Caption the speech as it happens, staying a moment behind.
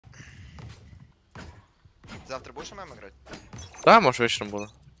завтра будешь ММ играть? Да, может вечером буду.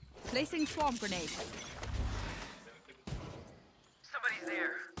 Placing swarm grenade.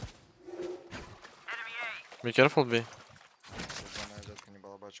 Be careful, B.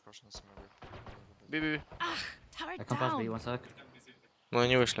 B. Turret I can flash B, down. 1 sec. Ну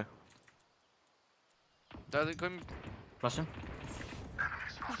они вышли. Да, going. Flash him.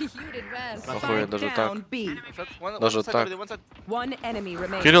 You did well. Охуеть, даже так. Down B. Даже так. One enemy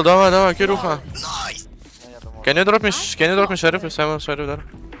remaining. Кирилл, давай, Кирюха. Я думал, Can you drop me sheriff if Simon sheriff there?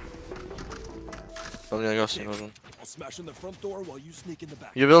 Он мне газ не нужен.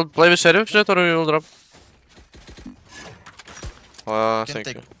 You will play with sheriff, Jet, or you will drop? Thank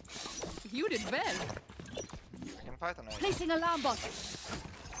you. You did well. can fight on A. Placing alarm bot.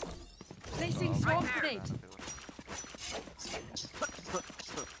 Placing swarm grenade.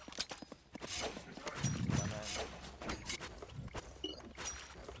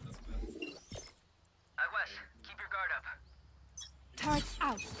 Turret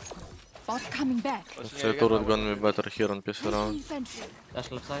out. Bot coming back. Actually, turret gonna be better here on PC round. Placing sentry.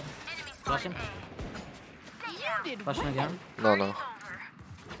 Flash left side. Flash him. You did Flash him again. No.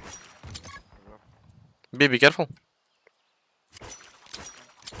 B, be careful.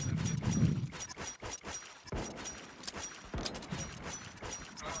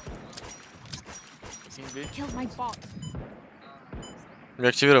 Kill my bot. Я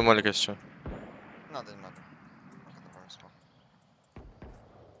активирую Малика если что. Не надо. Давай, смог.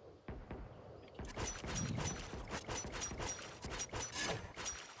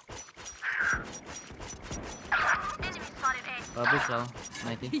 Bridge low.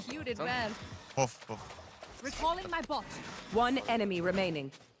 90. You did well. Off. Recalling my bot. One enemy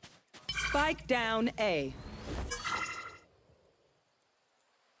remaining. Spike down A.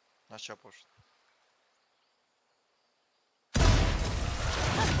 Нас чё пушит?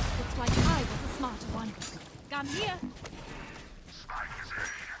 Looks like I was the smarter one. Gun here.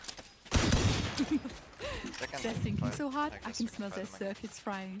 They're thinking so hard, I can smell their circuits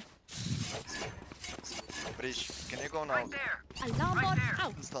frying. Breach, can you go now? Alarm bot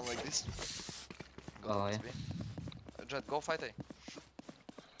out. Stand like this. Oh, yeah. Jet, go fight A.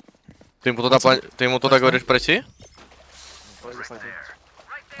 Ты ему туда говоришь пройти?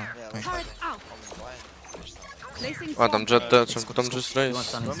 Turret out. Placing А, там swarm Jet grenade. Dead, там Just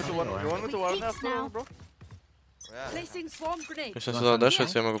Race. You want me to warn after, bro? Placing swarm grenade. Если сюда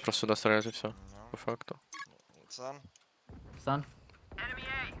дашить, я могу просто сюда стрелять и все. По факту. Stun.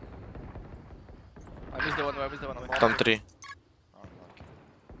 I missed the one. Там 3.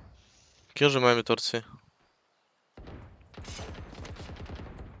 Килл же маме торцы.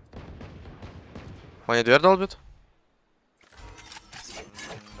 Они дверь долбит?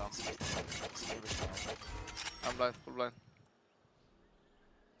 I'm blind, full blind.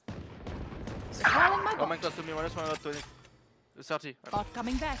 Calling my One man bot. close to me, minus 120. 30. Bot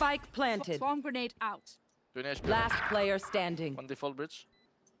coming back. Spike planted. Swarm grenade out. 20 HP. Last player standing. One default bridge.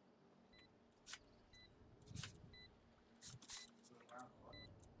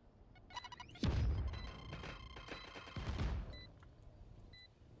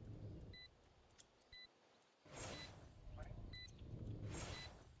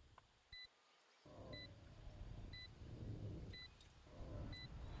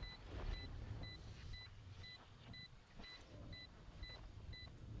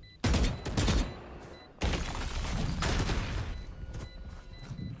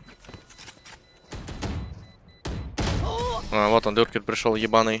 А, вот он, Дюркер пришел,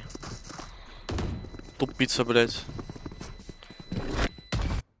 ебаный. Тупица, блядь.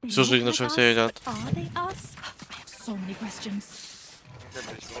 Всю жизнь на шифте едят. Are they us? I have so many questions.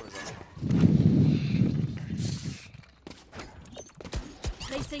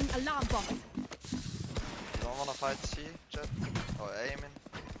 Placing alarm bot. You don't wanna fight C, Jet? Or A, I mean?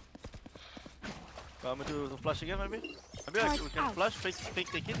 Want me to flash again, maybe? Maybe we can flash, fake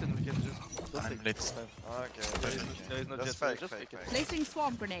take it, and we can just... I'm lit. Okay, There is no just jet, fake, just fake, fake it. fake. Placing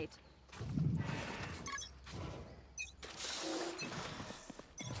swarm grenade.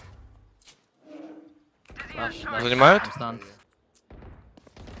 Flash. Занимают? I'm stunned.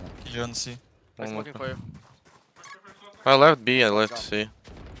 Kill on C. I'm smoking for you. I left B, I left C.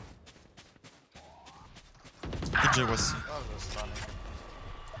 PJ was C.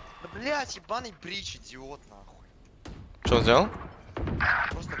 Да блять, ебаный брич, идиот, нахуй. Что он сделал?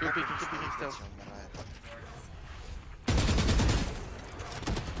 Просто Тупик, копик тупик, стоит, стелс. умирает.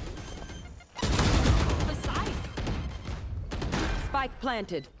 Precise. Spike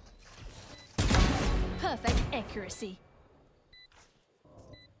planted. Perfect accuracy.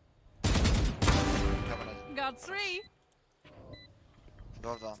 Got 3.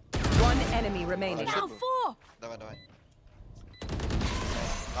 2-2. One One enemy remaining. Now 4. Давай, давай.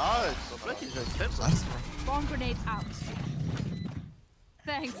 Nice. Play Killjoy. Same side. Nice, bro. Bomb grenade out.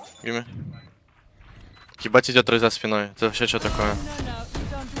 Thanks. Give me. Ебать идет рысь за спиной. Это вообще что такое? No, you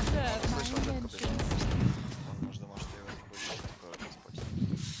don't deserve my Слышал, детка бежит. attention. Он может, думал, что его больше такое господь.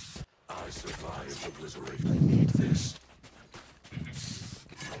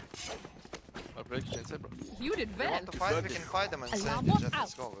 I'll break Killjoy inside, bro. You did You well. want to fight, we can fight them and say, Alarm bot Jet,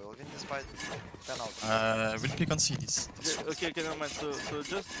 let's out. go. We'll win this fight 10 out. We'll pick on C this. Okay, never mind. So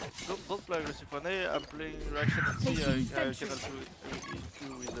just don't play aggressive on A. I'm playing reaction on C. I Taking can help sentry.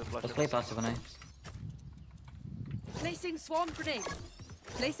 you with the flash. Let's play passive on A. Placing swarm grenade.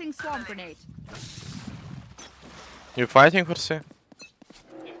 Placing swarm grenade. You fighting for C?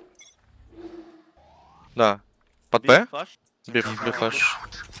 Да. Под Б? Flash. B flash.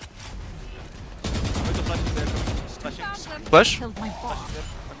 Wait to flash in there. Flashing. Found them. Flash? Killed my bot.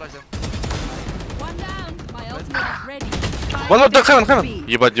 I flash them. One down. My ultimate is ready. Вон, вот, да, Heaven, Heaven!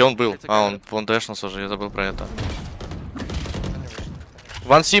 B. Ебать, где он был? А, он дэшнулся уже, я забыл про это.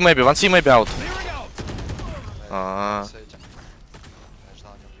 One C maybe out. А, С этим. Я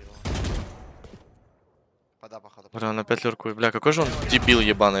ждал, не убил. Пода, походу. бля, на 5 лиркует. Бля, какой же он дебил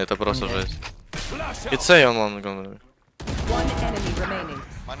ебаный, это просто жесть. It's A on one. One enemy remaining.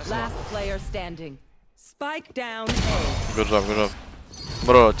 Minus Last one. player standing. Spike down A. Good job.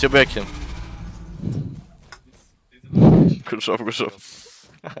 Bro, T-backing. Good job.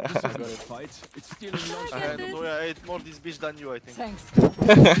 I ate more this bitch than you, I think. Thanks.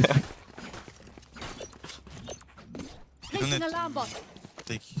 You don't Placing need alarm bot. to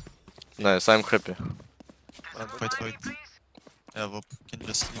take. Nice, I'm happy. Fight. Yeah, Wop can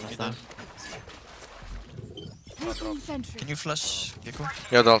just leave me there. Placing sentry. Can you flash Gecko?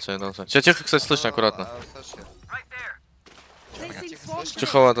 Я дался. Тебя тихо, кстати, слышно, аккуратно. Слышь, Placing тихо, swarm слышно? grenade.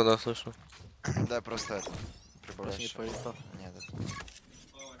 Тиховато, да, слышу. Да, просто это. Прибавляешь. Flashing it for yourself. Нет, это.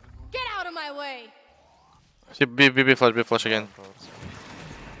 Get out of my way. B flash again.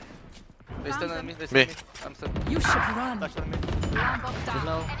 They stand on me. They B. stand on me. I'm set. You should run. Flash on me. Alarm bot Too down.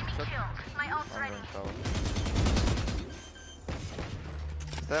 low. I'm going tower.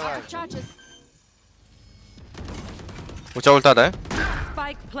 Stay Out alive. of charges. У тебя ульта, да?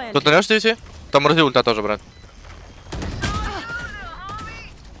 Spike planted. Тут нырнешь идти? Там ради ульта тоже, брат.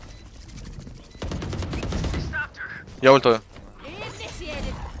 Я ультую.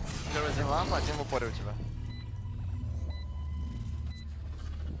 Initiated. Один ламп, один в упоре у тебя.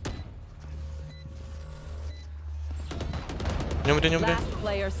 Не умри. Last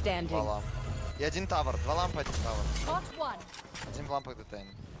player Два standing. лампа. И один тавер. Два лампа, один тавер. Bot one. Один в лампах детейн.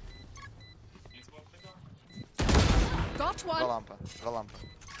 Got Два one. лампа. Два лампа.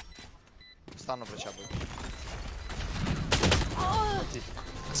 Встану брача будет.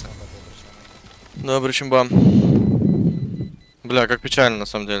 Добрый чимба. Бля, как печально на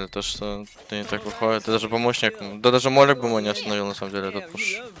самом деле, то что ты не так выходит. Ты даже помощник, да даже Молик бы мой не остановил на самом деле этот пуш.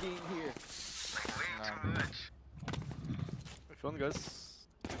 If you want, guys.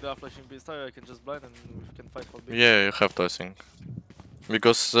 If they are flashing B star, I can just blind and we can fight for B. Yeah, you have to, I think.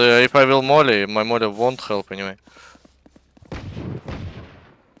 Because if I will molly, my molly won't help anyway.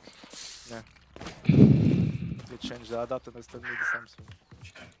 They change the adapt and I still need the same. So.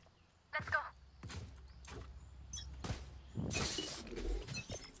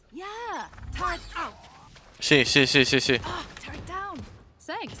 Yeah. Turret out. Си. Ah, turret down.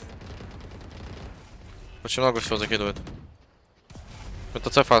 Thanks. Очень много всего закидывает. Это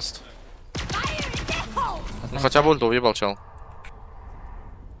C fast. Ну хотя бы ульту уебал, чел.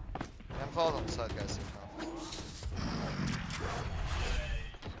 I'm followed on the side, guys. If not.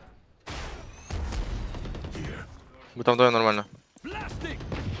 Мы там вдвоем нормально.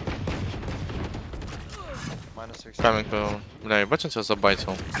 Minus 6. Камень повел. Бля, ебать он тебя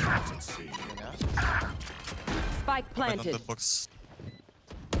забайтил. Меня. Spike Open on the planted. box.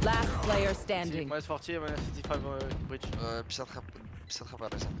 Last player standing. Minus 40, minus 55 bridge. 50 хп. 50 хп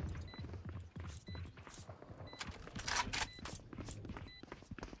рейза.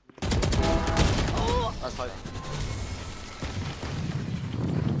 Nice fight.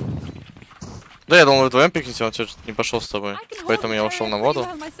 Да, я думал, вы вдвоем пикните, он чуть не пошел с тобой. I can hold Поэтому the я ушел turret на pretty воду.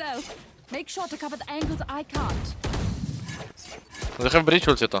 well myself. Make sure to cover the angles I can't. They have bridge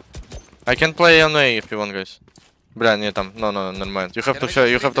ulti-то. I can play on A if you want, guys. Бля, не там. No, never mind. You have to fight,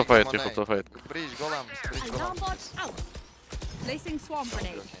 you have to fight. Bridge, go lamp. Bridge, go Alarm lamp. bot out. Placing swarm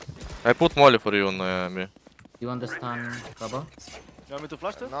grenade. I put molly for you on B. You understand, Bubba? You want me to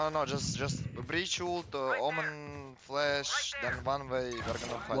flash them? No, just breach ult, omen, flash, then one way we're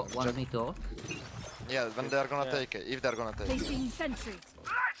gonna fight. Want me to ult? Yeah, when they're gonna take it, if they're gonna take it. Placing sentry.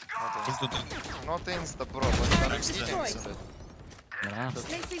 Not insta, bro, but they're Extra, eating extra. it. Yeah.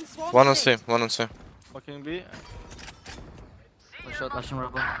 Placing swarm One on grenade. C, one on C. Fucking B. One shot. Flashing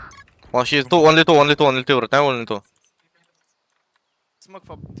rubber. Well, he's only two, right now only two. Smoke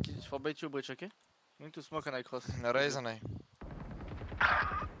for bait you bridge, okay? You need to smoke and I cross. Raise an A.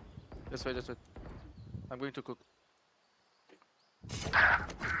 Just wait. I'm going to cook.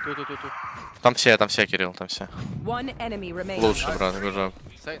 Two. Там все, Кирилл, там все. One enemy remaining. Лучше, брат, good job.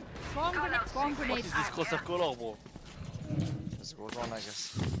 Side. Swarm What grenade is this crosshair color, bro? It's a good one, I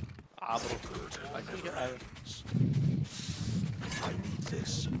guess. Ah, bro. I think I...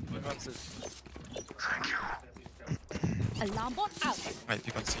 Alarm bot out. Wait,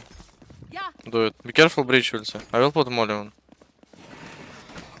 you can see. Yeah. Do it. Be careful, breach ulti. I will put molly on.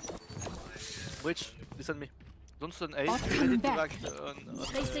 Bridge, listen me. Don't stun A. I'll You come need to back. on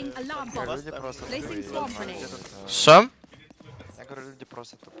Placing alarm Я bot. люди просто Placing тупые. swarm grenade. Some? Я говорю, люди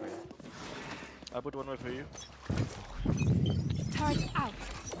просто тупые. I put one way for you. Turret out.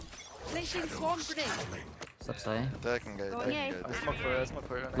 Placing swarm grenade. Subside. Taking A, Going taking A. A. I smoke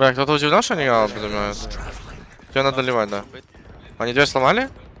for you. Бля, кто-то удивлен, что они А поднимают? Тебе надо ливать, да. Они дверь сломали?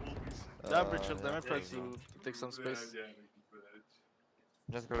 Yeah, bridge, they might try to take some space.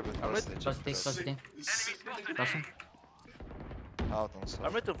 Just go a bit I'm close. ready. First D. Flashing. Out on side.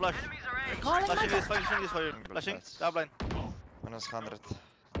 I'm ready to flash. Calling my Flashing this for you. Flashing. Down blind. Minus 100.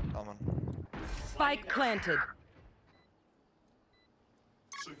 Amen. Spike planted.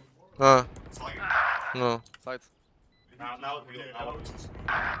 А. Ну. Side.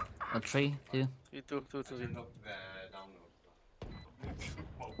 3, 2. Two.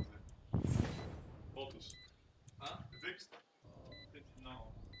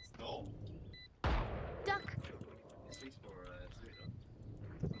 duck.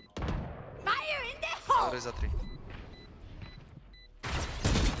 Fire in the hole. Raise a 3.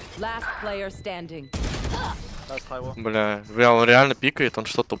 Last player standing. That's high wall. Бля, он реально пикает, он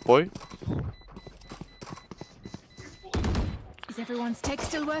что, тупой? Is everyone's tech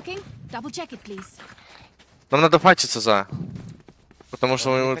still working? Double check it, please. Нам надо файтиться за. Потому что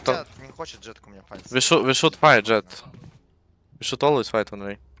Не мы... хотят, не хочет джетку мне файтить. We should fight, Jet. We should always fight one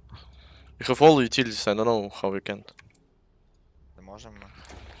way. We have all utilities, I don't know how we can. Да можем мы.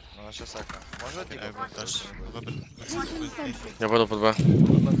 Ну, сейчас эко. Может I дигл will просто? dash. Placing sentry. Я пойду под Б. У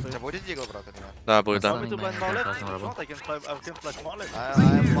тебя будет дигл, брат, или нет? Да, будет, да. Want me to blind more left? Flashing If rubber. not, I can flash more left.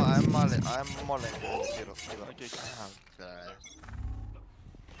 I'm mulling. Hero. Okay.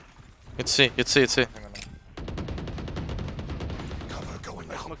 It's C.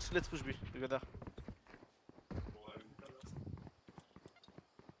 Let's push B together.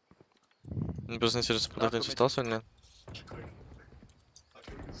 Мне просто интересно, куда ты остался или нет?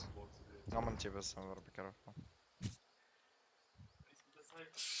 I'm on TV somewhere, be careful.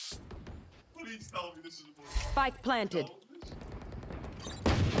 Spike planted.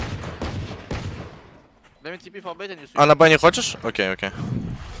 Let me TP for bait and you switch. А на Б не хочешь? Окей.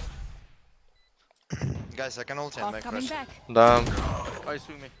 Guys, I can ulti and Bot make coming pressure. back. Да. I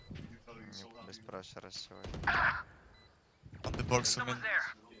swing me. Без pressure сегодня. On the box, I mean.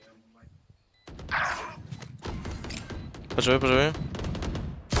 Поживи.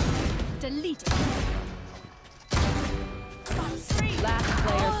 Delete. Last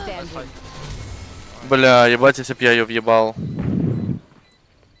player standing. Бля, ебать, если б я ее въебал.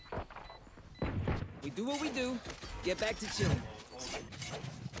 We do what we do. Get back to chilling.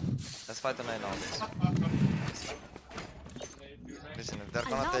 Let's fight the 9 now, guys. Listen, if they're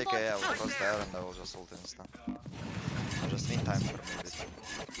gonna take A, I will cross the air and I will just ult insta. I just need time for me.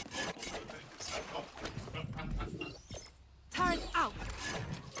 Turret out.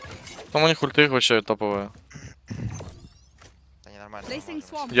 Там у них ульты вообще топовые. Да ненормально. Placing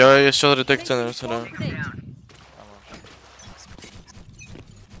swarm. Я еще ретейк Placing цену. swarm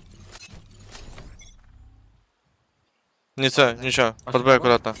grenade. Ничего. Под Б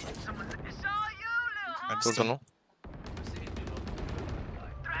аккуратно. I'm still. Ультанул.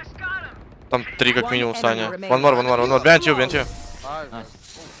 Там 3 как минимум, One Саня. enemy One more. Behind you. Nice.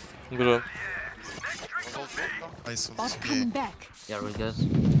 Good. I saw Bot this. coming back. Yeah, really good.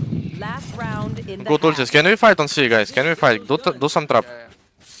 Last round in the Good ultis. Can we fight on C, guys? Can we fight? Do some trap. Yeah.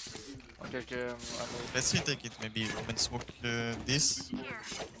 Okay. Let's retake it, maybe. Omen smoke this.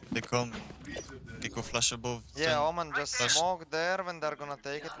 They come. They go flash above. Yeah, Omen just Flash. smoke there when they're gonna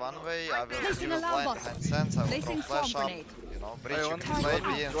take it one way. I will Placing give a alarm blind bot. behind sense. I will throw Placing flash swarm up. grenade. You know, Hey, breach you you want can Turret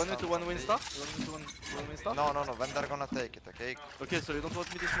play out. B You want me to instant. one win star? You want me to one win star? No, when they're gonna take it, okay? Okay, so you don't want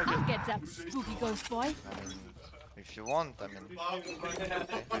me to smoke it? Get that spooky ghost boy. I mean, if you want, I mean.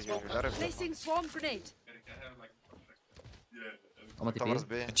 Okay, please be very Placing swarm grenade. Omen Towards TP.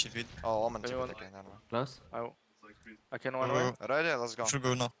 B. Can cheat with. Oh, Omen Anyone? TP, okay, never mind. Close. I can one way. Ready? Let's go. Should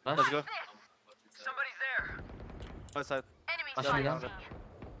go now. Flash. Let's go. Right side. Flash me down.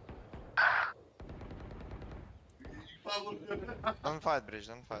 Don't fight, Bridge,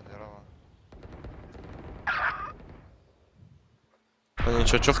 don't fight, you're over. Они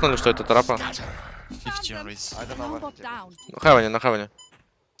что, чухнули, что это трапа? 50 on race. I don't know Alarm where bot to down. На хаване, на хаване.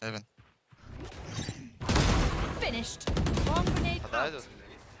 Heaven. Finished. Bomb grenade out. Подойдут?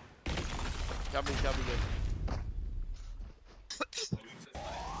 Can be good.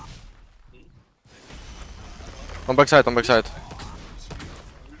 Он бэксайд, он бэксайд.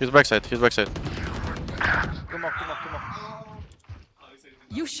 He's backside, he's backside. Come on.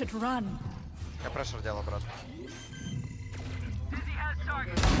 You should run. Я прешер делал, брат.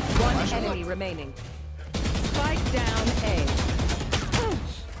 One enemy remaining. Spike down A.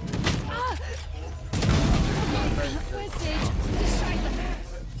 Where's Sage? This Scheiße.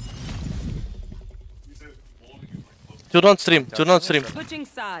 Turn on stream, turn on stream, Switching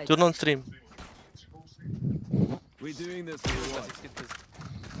sides. turn on stream. We doing this or what?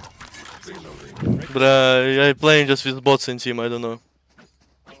 Бля, I playing just with bots in team, I don't know.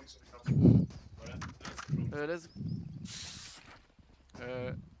 Let's.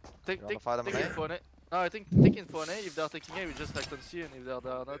 Take wanna fight them on A? info on A. No, I think take info on A. If they're taking A, we just like don't see, and if they're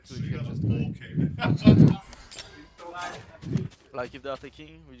not, we can just go. Like if they're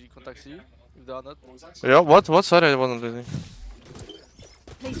taking, we contact C. If they're not, Yeah, what? Sorry, I wasn't listening.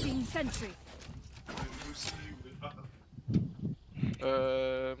 Placing sentry.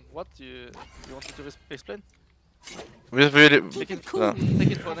 what you want me to explain? We really... Keep Take it it, cool.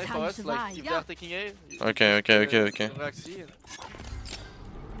 take it for an A for Time us. to Like survive, if yeah. they're taking A. Okay. Contact C.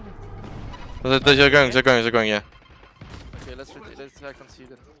 They're going, yeah. Okay, let's try and see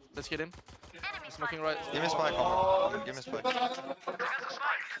then. Let's kill him. He's smoking right. Give me spike, Omen. Give me spike.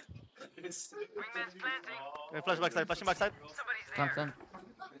 Flash backside. Plant.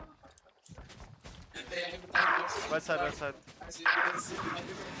 Right side.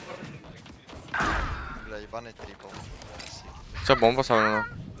 Бля, ебаный трипл. Вся бомба поставлена.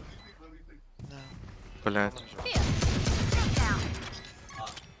 Блядь.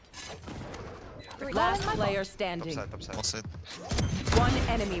 Last player standing. Топсайд. All set. One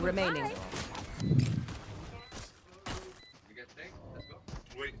enemy remaining.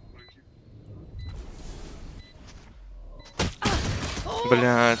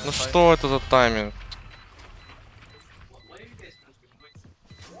 Блядь, ну что это за тайминг?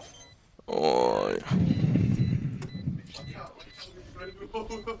 Ой.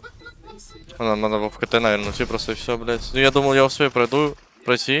 Надо в КТ, наверное, уйти просто и все, блядь. Ну, я думал, я успею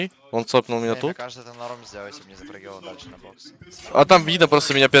пройти. Он цопнул меня Мне тут. кажется, это норм сделать, если бы не запрыгивал дальше на бокс. А там видно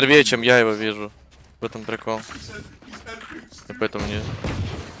просто меня первее, чем я его вижу. В этом прикол. И поэтому не...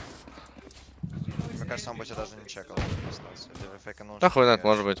 Мне кажется, он бы тебя даже не чекал. Если вы фейканул, Да что хуй знает,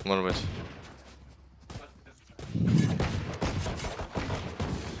 фигня. может быть.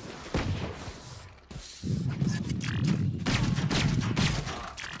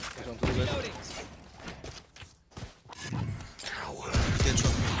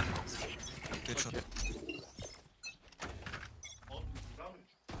 Headshot.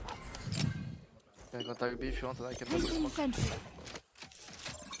 Can contact B if you want, and I can Placing sentry.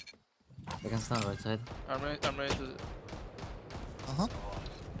 I can stand right side. I'm ready to. Uh-huh.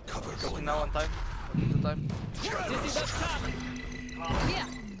 Looking now on time. Looking to time. Here.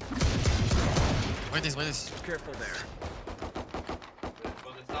 Wait this. Careful there.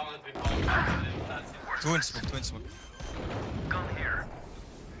 Two in smoke.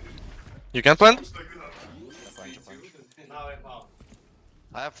 You can plant?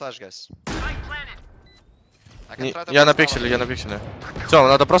 I have flash, guys. I can try to Я на flash now. пикселе. Все,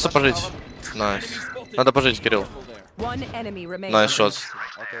 надо просто пожить. Найс. Надо пожить, Кирилл. One enemy remaining. Найс шотс.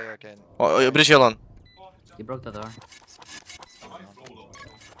 Okay. Брич Елан. He broke the door.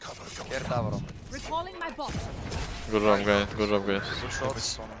 Here tower. Recalling my bot. Good job, guys. Good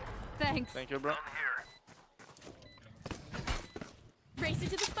shots. Thanks. Thank you, bro. Race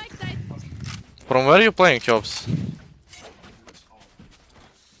into the spike site. From where are you playing, Hobbs?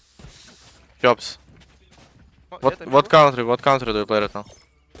 Hobbs. What country do you play right now?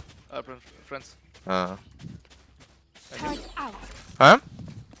 France. Turret out. Huh?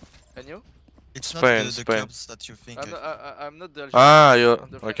 And you? It's not Spain, the Spain. clubs that you think. I'm not the. You're...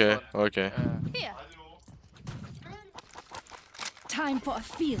 I'm the French Okay. one. Here. Time for a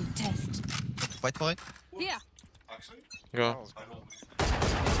field test. Fight for it. Here. Go.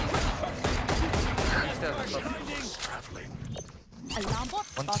 Alarm bot.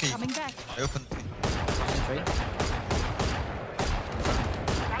 One Bot tree. coming back. I open. Tree.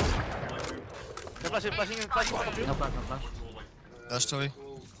 flashing top you. No flash, no flash. Dash story.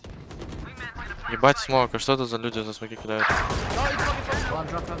 Ебать смог, а что это за люди за смоки кидают? No, it's fucking. One,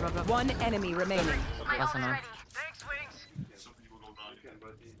 drop. One enemy remaining. Last one.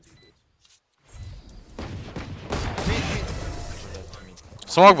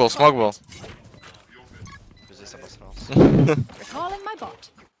 Смог был. Здесь обосрался. Recalling my bot.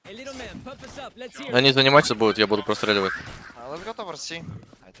 Hey, little man, pump us up. Let's hear it. Они заниматься будут, я буду простреливать. Let's go towards C,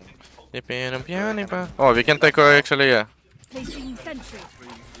 I think. Oh, we can take actually, yeah. Placing sentry.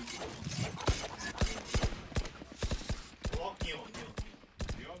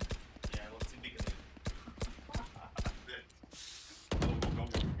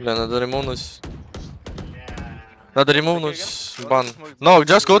 Бля, надо ремовнуть бан. No,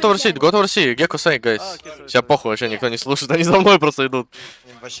 just go towards C, Gecko say, guys. Сейчас похуй, вообще никто не слушает, они за мной просто идут.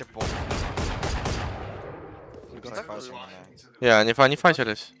 Им вообще похуй. Захватим меня. Они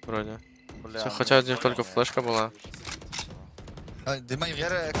файтились, вроде. Бля, Хотя у них только флешка была. They might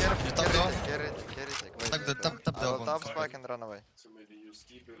Carry, top down. take. Tap I will down. top spike and run away.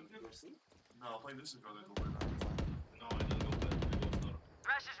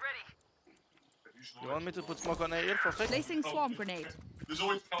 You want me to put smoke on A here for fake? Placing swarm grenade.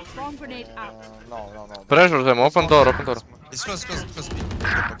 Swarm grenade out. No. Pressure them, open door. It's close. B.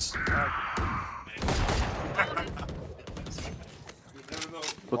 Box.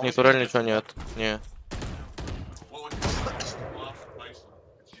 Тут ни турель, ничего нет. Не.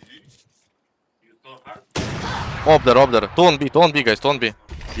 Обдер. Тон B, guys, тон B.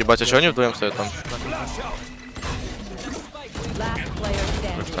 Ебать, а чё они вдвоем стоят там? Last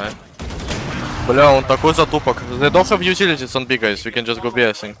player standing. Бля, он такой затупок. They don't have utilities on B, guys. We can just go B,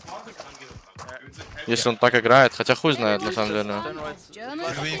 I think. Если он так играет, хотя хуй знает, на самом деле.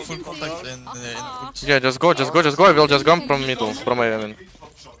 Journal Can we full contact in Yeah, just go. I will just go from middle, from A, I mean.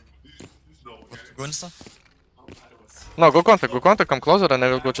 Go insta? No, go contact, come closer and I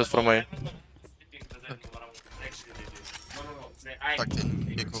will go just from A. Tucked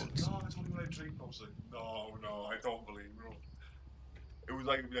in. Gecko. No, I don't believe bro. It was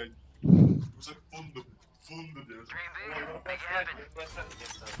like thunder dude.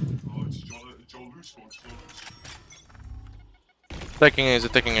 Oh, it's Joe Loose. Taking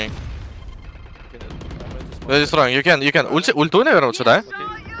A. That is wrong, you can. Ультуй, наверное, вот сюда.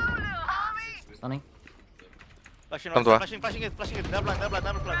 Stunning. Там два. Flashing it. They're blind, full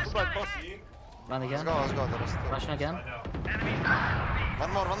blind, boss. Blind Let's again. go. There is Flashing again.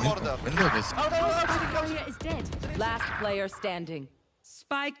 one more there. Window, guys. barrier is dead. Last player standing.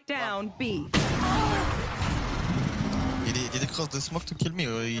 Spike down B. Did he cross the smoke to kill me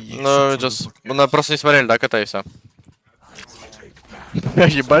or he Ну, shot through the just... smoke? Мы просто не смотрели, да, кота и всё.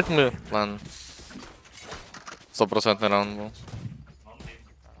 Ебать мы. Ладно. 100% раунд был.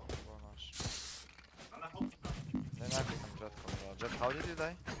 Jet, how did you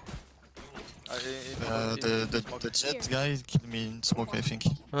die? The jet guy killed me in smoke, I think.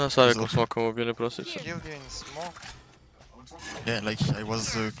 Савиком смоком убили просто и всё. Killed you in smoke. Yeah, like I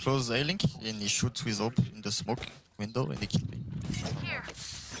was close A-link and he shoots with hope in the smoke window and he killed me.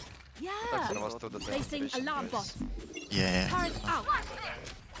 Yeah. There was two the Placing alarm bot. Yeah. Turret out.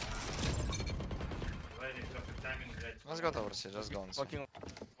 Let's go towards C, just go on C.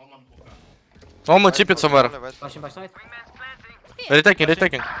 Он типит somewhere. Flashing backside.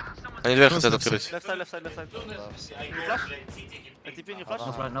 Ретейкинг. Они дверь хотят открыть. Left side. You flash? ATP, you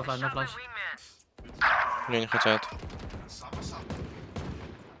flash? No flash. Не хотят.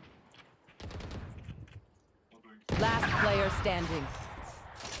 Last player standing.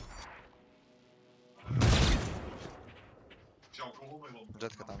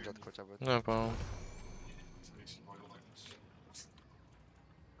 Jetка там, jetка у тебя будет. Ну, я понял.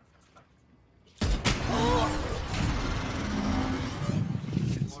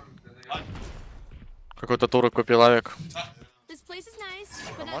 Какой-то турок купил авик. This place is nice,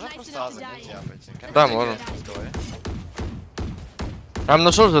 but not Можно nice просто enough А to die забить и in. обойти? Да, можно. I'm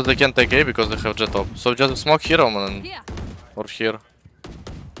not sure that they can take A because they have jet top. So just smoke here and Here. or here.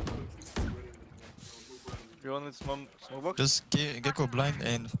 You want it smoke box? Just Gecko blind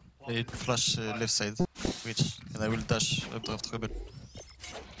and flash left side. Reach. And I will dash up after trouble.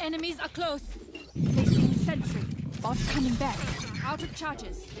 Enemies are close. Placing sentry. Bot coming back. Out of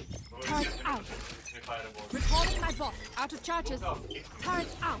charges. Turret out. Recalling my bot. Out of charges.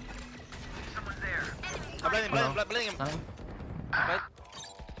 Turret out. I'm blinding him. Stunning. Right?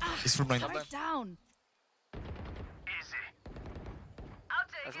 He's full blind. Turret down.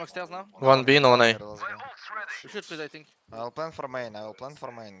 I smoke stairs now. 1B, no 1A. We should please, I think. I'll plan for main,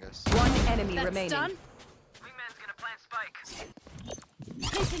 guys. One enemy That's remaining. done.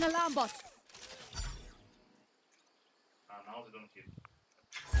 Placing alarm bot.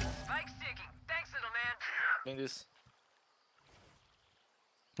 Doing this.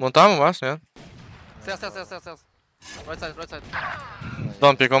 Вон там у вас, нет? Stairs. Right side.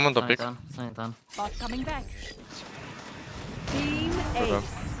 Don't pick, one, don't Sunny pick. down. Sunny down. Bot coming back. Team Okay. Ace.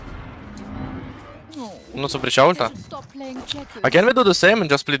 Ну, so breach ult. Should stop playing checkers. Can we do the same and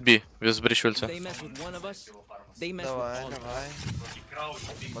just split B with breach ult? They mess with one of us, they mess Давай, with all of us.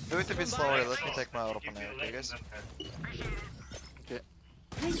 давай. But do it a bit slowly, let me take my AWP on A, okay guys?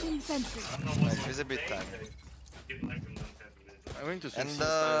 Placing sentry. Like, with a bit time. I'm going to switch And this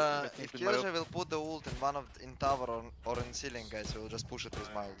time. if Killjoy will put the ult in tower or in ceiling, guys, we'll just push it with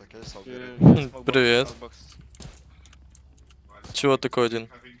my ult, okay? So be ready. Привет. Чего такой один?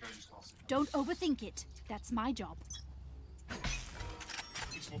 Don't overthink it. That's my job.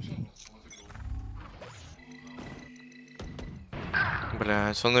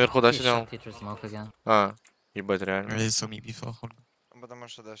 Блять, он наверху, да, He сидел? shot teacher smoke again. А, ебать, реально. He saw me before. Потому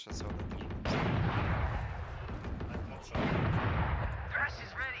что да, сейчас вот.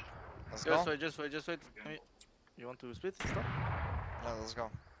 Let's go. Just wait. You want to split? Stop. Yeah, let's go.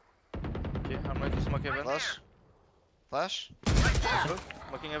 Okay, I'm going to smoke heaven. Flash.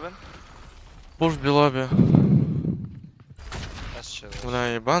 Smoking heaven. Пуш в белобе. Let's chill. Бля,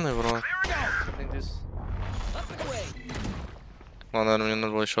 ебаный в рот. Doing this. Ладно, наверное, мне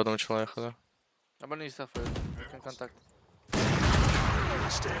надо было еще одного человека, да? I'm gonna use stuff for it. You can contact.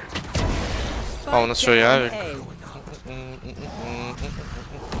 А, у нас что, Явик? A.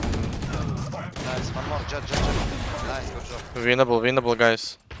 Nice, one more, jet. Nice, good job. Winnable,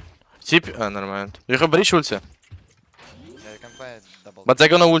 guys. Тип... А, нормально. You have breach ulti. Yeah, you can play double. But they're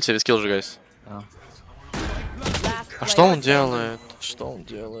gonna ulti with Killjoy, guys. Oh. Last А что player он делает? Что он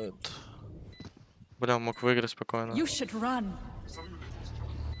делает? Бля, он мог выиграть спокойно. You should run.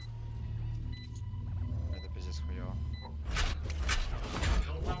 Это пиздец хуёво.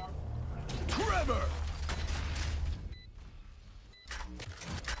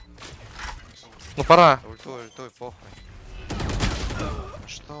 Ну пора. Ультуй, похуй.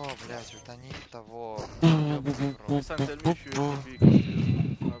 Что, блять, ультани того. Next time tell me if you should be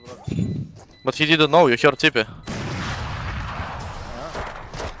confused. My brother. But he didn't know, you heard Tippy.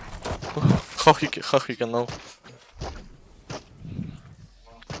 How he can know?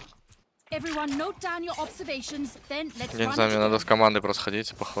 Everyone note down your observations, then let's Я не run знаю, мне надо together. с командой просто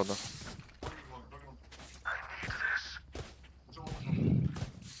ходить, походу.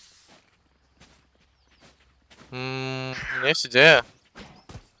 Есть идея.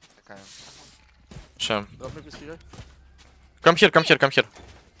 Такая. Чем? Drop me, please, Killjoy. Come here.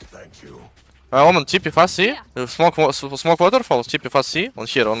 Omen, TP fast C. Smoke waterfall, TP fast C. On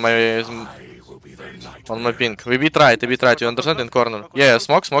here, on my ping. We beat right, you understand, in corner. Yeah,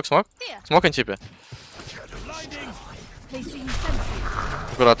 smoke. Smoke and TP. Placing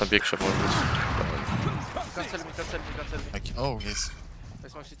sentry. Аккуратно, пикшер, может быть. Cancel me. Like, oh, yes. I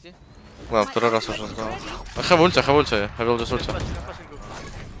smoke CT. Ладно, второй раз уже сказал. I have ulti. I will just ulti. Flash and go.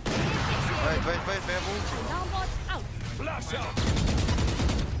 Wait, we have ulti. Downward out.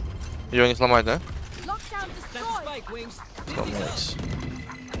 Ее не сломать, да? Lockdown destroyed. Spike wings. Сломать.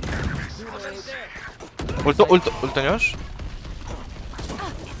 Too late. Ультанешь?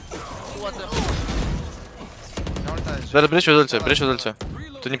 Не ультаешь. Да, брич из ульти.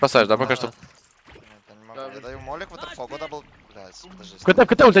 Ты не поставишь, да, пока что? Нет, я не могу. Я даю молик, waterfall, go double. Блядь, подожди. В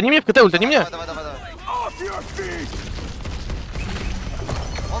КТ ультани мне, Давай.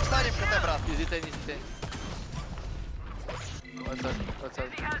 Он станет в КТ, брат. Easy 10. Right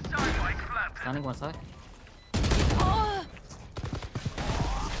side. Standing one side.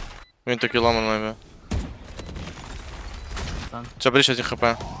 Він такий ламан маймі. Stun. Це брич 1 хп.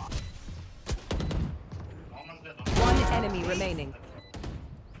 One enemy remaining.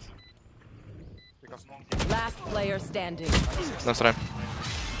 Last player standing. Насрай.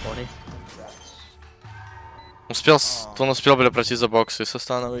 40. Он успел, бля, пройти за бокс и со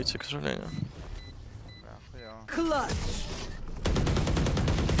стана выйти, к сожалению. Бля, хуёво. Clutch.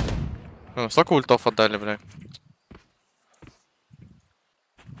 Столько ультов отдали, бля.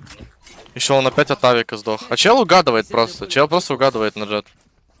 Еще он опять от авика сдох. А чел угадывает просто. Чел просто угадывает на джет.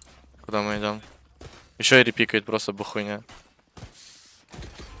 Куда мы идем. Еще и репикает просто бухуйня.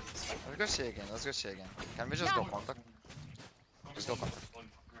 Let's go C again. Can we just go contact? Just go contact.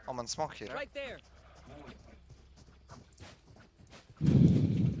 Omen, smoke here. Right there.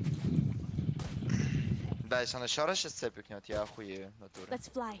 Да, если он еще раз сейчас цепь пикнет, я охуею в натуре. Let's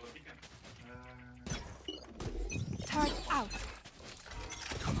fly. Turret out.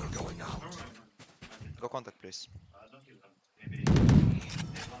 Go contact, please. Okay,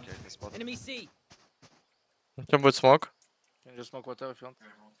 this spot. Enemy C. У тебя будет смог. can just smoke water if you want.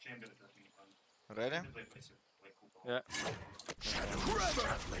 Ready? Yeah.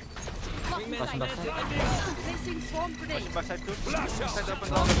 Flashing backside. Placing swarm grenade. Backside too. Backside up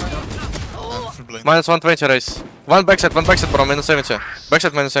and down. I'm full blind. Minus 120 race. One backside, bro, minus 70.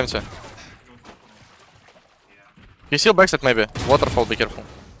 Backside, minus 70. You still backside, maybe. Waterfall, be careful.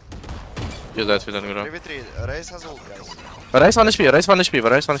 Use that with an 3v3, Raze has ult, guys. Raise 1 HP, raise 1 HP,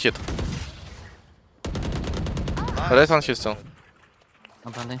 raise 1 hit. Raise 1 hit still.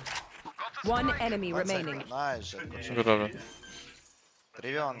 I'm planting. One enemy One remaining. second. Nice shit. Good order.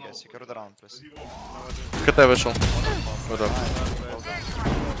 3v1, guys. Secure the round, please. КТ вышел. Good order. Well done.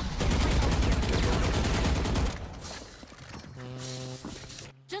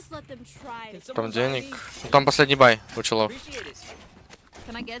 Just let them try. Там денег. Там последний бай у челов.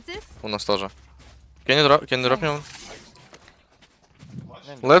 Can I get this? У нас тоже. Can you drop me one?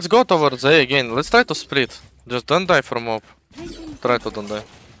 Let's go towards A again. Let's try to split. Just don't die from mob. Try to don't die.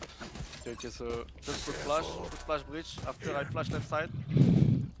 Okay, so just put flash bridge. After I flash left side.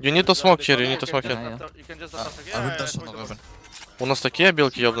 You need to smoke here, you need to smoke here. You can just attack. I will dash on the river. У нас такие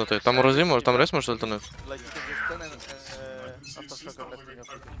белки ёбнутые. Там там рейс может ультануть. Like you can just turn and after shock of left finger.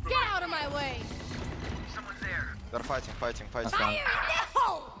 Get out of my way! They're fighting.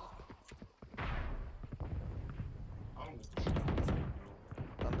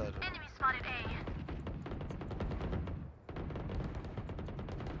 I'm dead.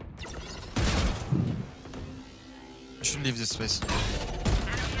 I should leave this space.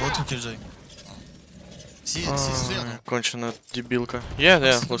 Go to Killjoy. See clear, no? Конченая дебилка. Yeah,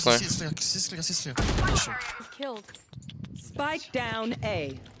 looks like. See clear. Sure. Killed. Spike down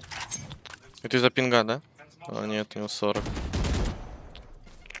A. Это из-за пинга, да? А, нет, у него 40.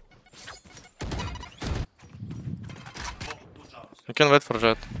 You can wait for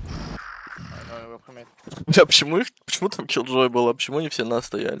jet. No, we're coming. Бля, почему там Killjoy был, а почему они все нас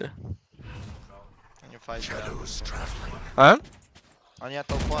стояли? Они файтили. А? Они от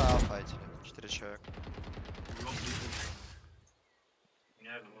толпы А файтили. 4 человека.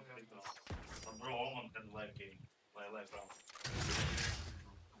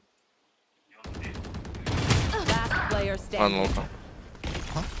 Last player standing. Анлока.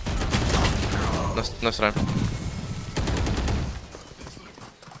 Насрай.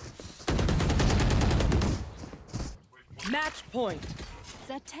 Match point.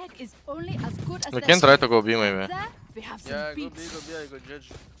 That tag is only as good as We their can try to strength. go B maybe. There, we have some Yeah, go beats. B, I go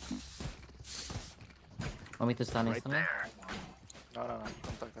judge. Want me to stand instantly? No,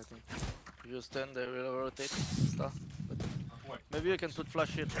 contact I think. If you stand, they will rotate. Star. But maybe you can put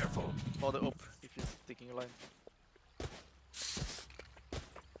flash here for the op if he's taking a line.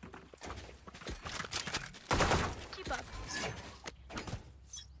 Keep up.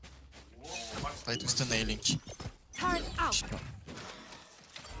 Fight with the nailing. Turret out.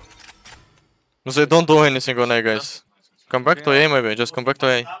 No, they don't do anything on A, guys. Come back to A maybe, just come back to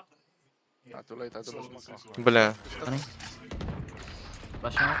A. Too late, I don't know smoke. Бля.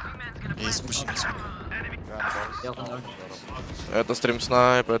 Flashing out. He's pushing this one. Yeah, open door. Это стрим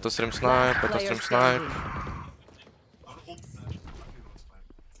снайп, это стрим снайп, это Player стрим снайп. standing.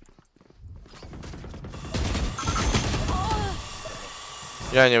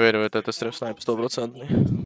 Я не верю в это стрим снайп 100%.